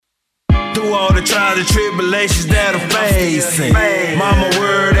Through all the trials and tribulations that I'm facing, mama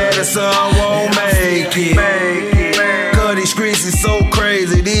worried that her son won't make it. Cause these streets is so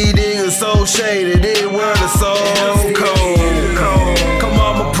crazy, these niggas so shady, this world is so cold. Come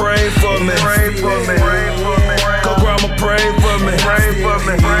mama, pray for me. Come grandma, pray for me.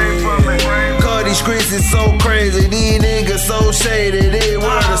 Cause these streets is so crazy, these niggas so shady, this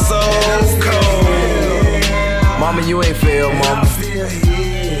world is so cold. Mama, you ain't failed, mama.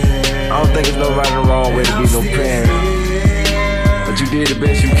 I don't think there's no right or wrong way to be no parent. But you did the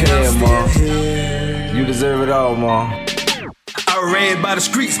best you can, Mom. You deserve it all, Mom. I read by the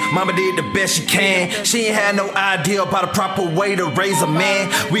streets, mama did the best she can. She ain't had no idea about a proper way to raise a man.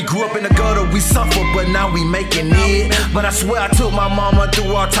 We grew up in the gutter, we suffered, but now we making it. But I swear I took my mama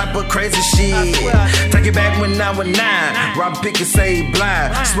through all type of crazy shit. Take it back when I was 9, robbing, picking, save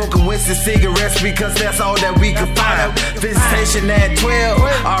blind, smoking Winston cigarettes because that's all that we could find. Visitation at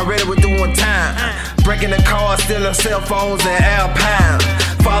 12, already we're doing time. Breaking the cars, stealing cell phones and Alpine.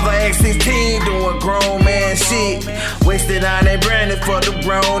 Father X16 doing grown man shit. Wasted on they branded for the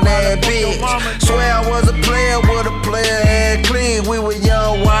grown ass bitch. Swear I was a player with a player head clean. We were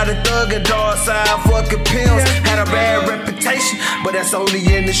young, wild and thug and dark side fucking pimps. Had a bad reputation, but that's only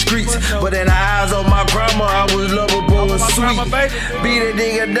in the streets. But in the eyes of my grandma, I was lovable and sweet. Beat a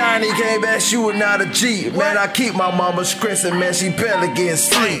nigga down, he came back shooting out a G. Man, I keep my mama stressing, man, she barely getting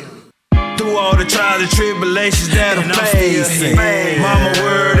sleep. Through all the trials and tribulations that I'm facing, mama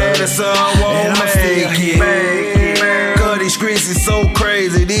worried that her son won't make it. Cause these streets is so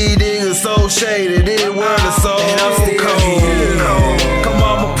crazy, these niggas so shady, this world is so cold. Come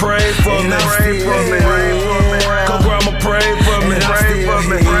mama, pray for me. Come grandma, pray for me.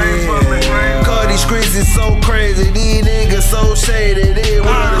 Cause these streets is so crazy, these niggas so shady, this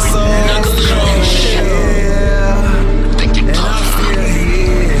world is so cold.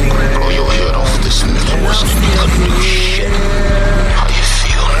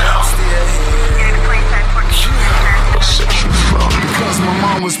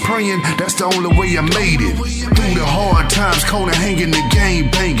 Praying, that's the only way I made it. Through the hard times, corner hanging, the game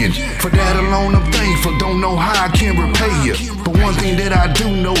banging. For that alone, I'm thankful. Don't know how I can repay you. But one thing that I do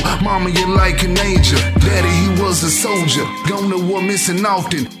know, mama, you're like an angel. Daddy, he was a soldier. Gone to war, missing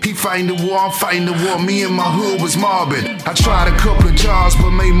often. He fighting the war, I'm fighting the war. Me and my hood was mobbing. I tried a couple of jobs,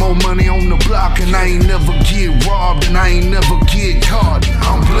 but made more money on the block. And I ain't never get robbed, and I ain't never get caught.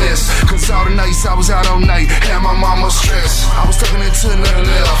 I'm blessed, cause all the nights I was out all night. Had my mama stressed. I was tucking into the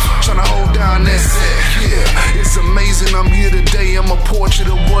left, trying to hold down that set. Yeah, it's amazing I'm here today. I'm a portrait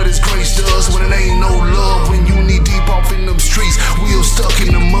of what His grace does when it ain't no love. When you knee deep off in them streets, wheels stuck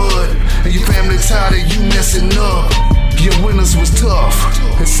in the mud, and your family tired of you messing up. Your winters was tough,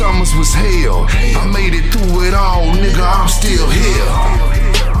 and summers was hell. I made it through it all, nigga, I'm still here.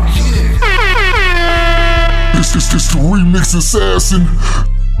 This the remix assassin.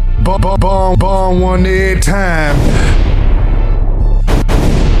 Bomb one at a time.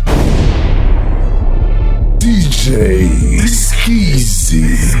 DJ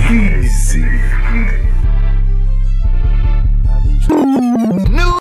Skeezy.